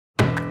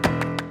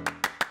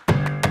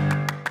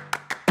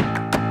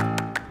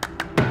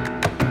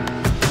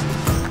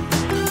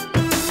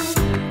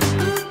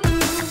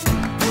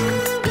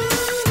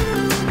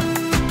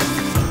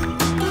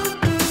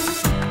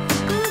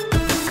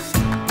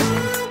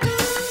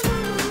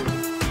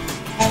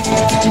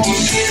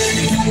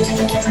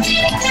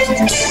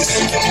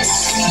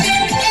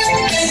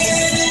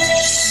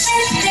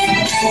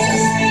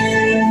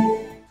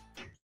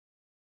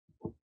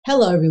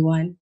Hello,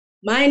 everyone.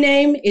 My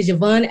name is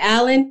Yvonne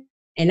Allen,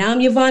 and I'm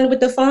Yvonne with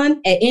the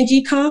fun at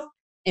ng-conf,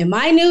 and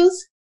my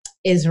news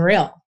is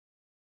real.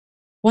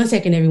 1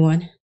 second,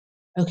 everyone.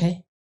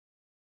 Okay.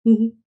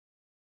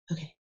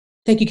 Okay.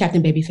 Thank you,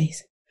 Captain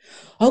Babyface.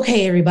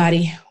 Okay,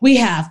 everybody. We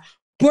have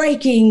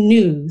breaking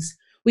news.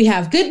 We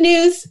have good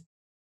news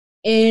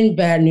and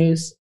bad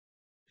news.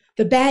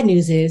 The bad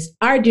news is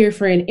our dear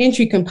friend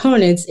Entry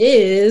Components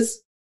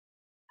is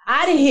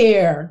out of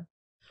here.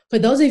 For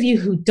those of you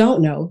who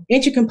don't know,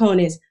 Entry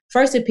Components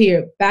first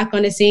appeared back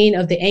on the scene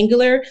of the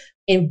Angular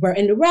in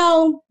the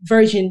realm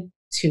version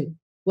 2,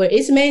 where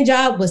its main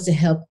job was to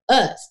help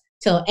us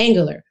tell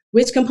Angular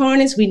which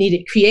components we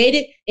needed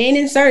created and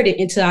inserted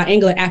into our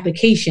Angular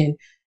application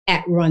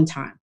at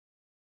runtime.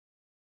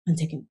 1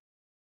 second.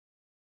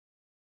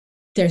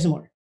 There's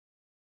more.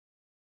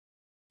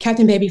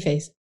 Captain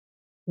Babyface,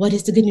 what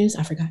is the good news?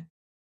 I forgot.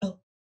 Oh,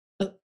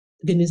 the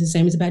good news is the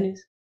same as the bad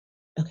news?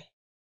 Okay.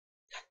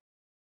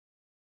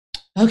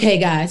 Okay,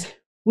 guys,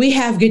 we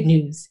have good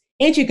news.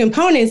 Entry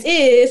Components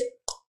is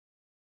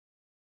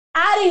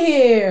out of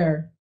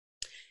here.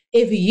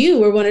 If you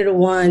were one of the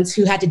ones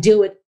who had to deal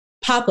with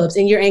pop-ups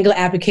in your Angular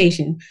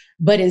application,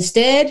 but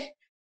instead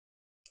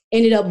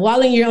ended up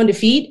wallowing your own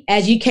defeat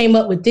as you came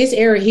up with this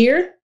error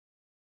here,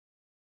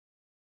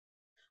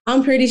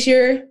 I'm pretty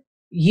sure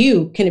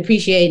you can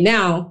appreciate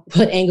now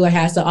what Angular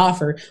has to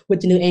offer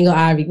with the new Angular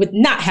Ivy, with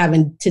not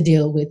having to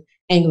deal with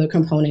Angular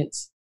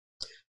components.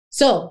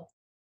 So,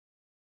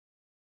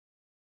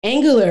 the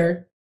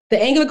Angular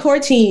core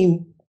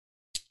team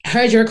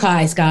heard your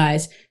cries,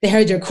 guys. They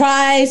heard your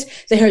cries,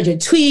 they heard your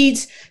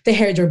tweets, they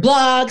heard your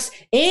blogs,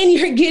 and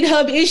your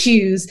GitHub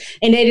issues,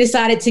 and they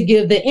decided to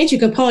give the Entry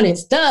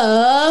Components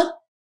the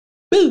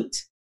boot.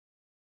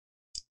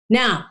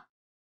 Now,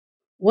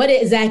 what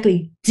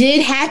exactly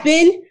did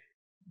happen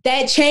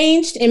that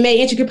changed and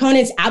made Entry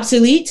Components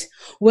obsolete?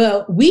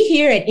 Well, we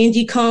here at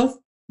ng-conf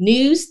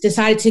News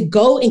decided to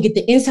go and get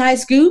the inside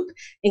scoop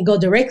and go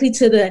directly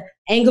to the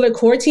Angular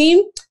core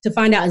team to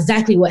find out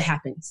exactly what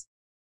happens.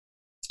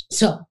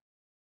 So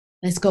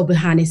let's go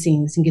behind the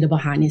scenes and get a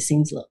behind the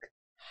scenes look.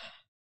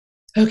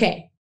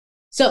 Okay,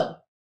 so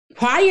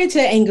prior to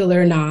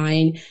Angular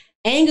 9,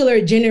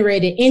 Angular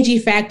generated ng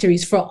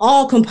factories for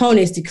all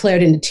components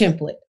declared in the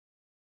template.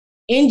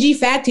 ng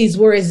factories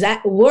were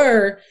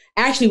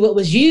actually what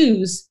was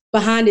used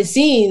behind the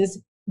scenes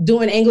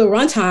doing Angular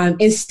runtime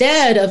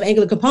instead of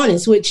Angular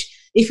components, which,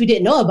 if you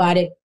didn't know about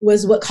it,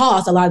 was what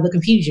caused a lot of the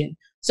confusion.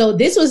 So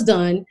this was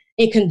done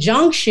in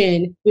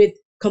conjunction with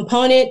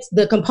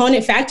the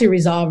component factory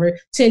resolver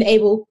to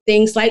enable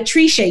things like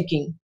tree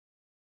shaking.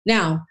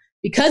 Now,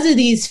 because of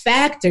these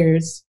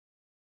factors,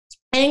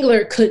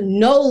 Angular could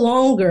not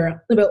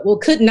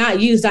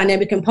use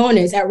dynamic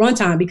components at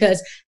runtime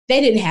because they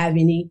didn't have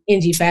any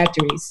ng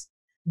factories.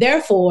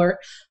 Therefore,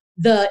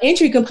 the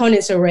entry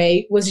components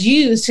array was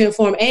used to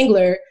inform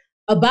Angular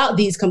about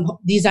these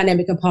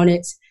dynamic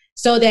components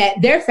so that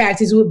their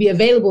factories would be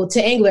available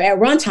to Angular at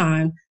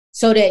runtime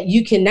so that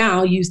you can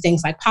now use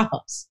things like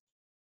pop-ups.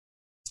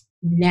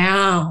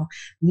 Now,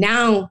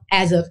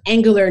 as of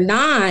Angular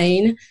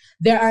 9,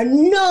 there are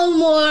no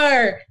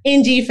more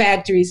ng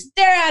factories.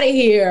 They're out of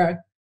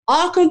here.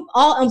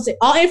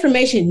 All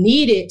information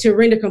needed to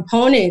render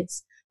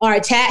components are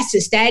attached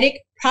to static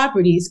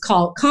properties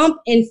called comp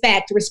and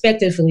fact,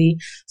 respectively,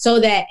 so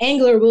that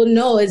Angular will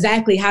know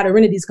exactly how to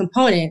render these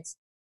components,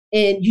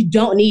 and you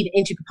don't need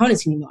entry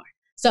components anymore.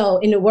 So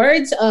in the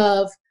words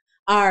of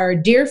our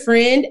dear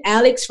friend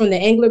Alex from the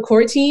Angular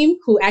core team,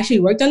 who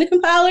actually worked on the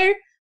compiler,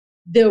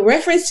 the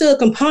reference to a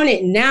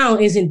component now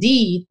is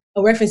indeed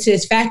a reference to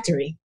its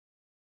factory.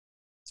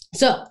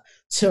 So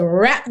to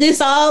wrap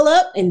this all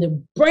up and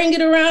to bring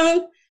it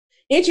around,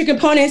 entry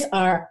components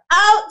are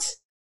out.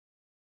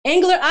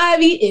 Angular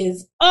Ivy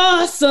is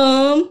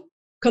awesome.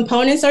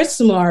 Components are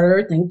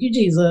smarter. Thank you,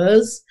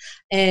 Jesus.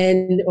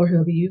 Or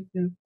whoever you.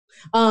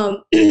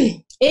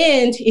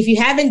 And if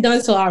you haven't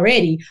done so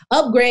already,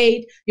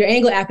 upgrade your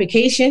Angular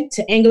application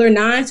to Angular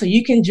 9 so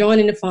you can join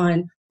in the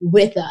fun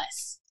with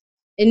us.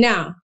 And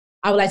now,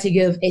 I would like to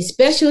give a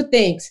special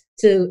thanks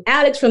to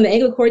Alex from the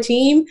Angular core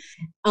team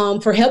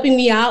for helping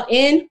me out,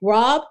 and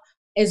Rob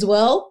as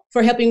well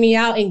for helping me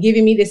out and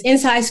giving me this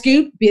inside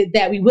scoop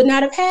that we would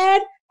not have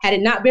had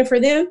it not been for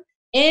them,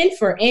 and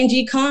for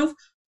ng-conf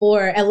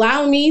for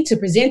allowing me to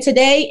present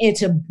today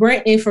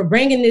and for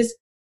bringing this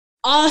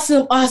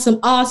awesome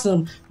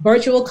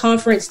virtual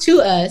conference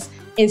to us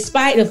in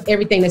spite of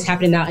everything that's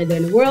happening out there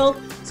in the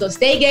world. So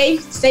stay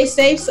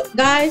safe,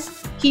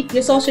 guys. Keep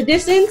your social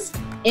distance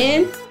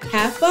and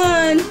have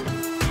fun.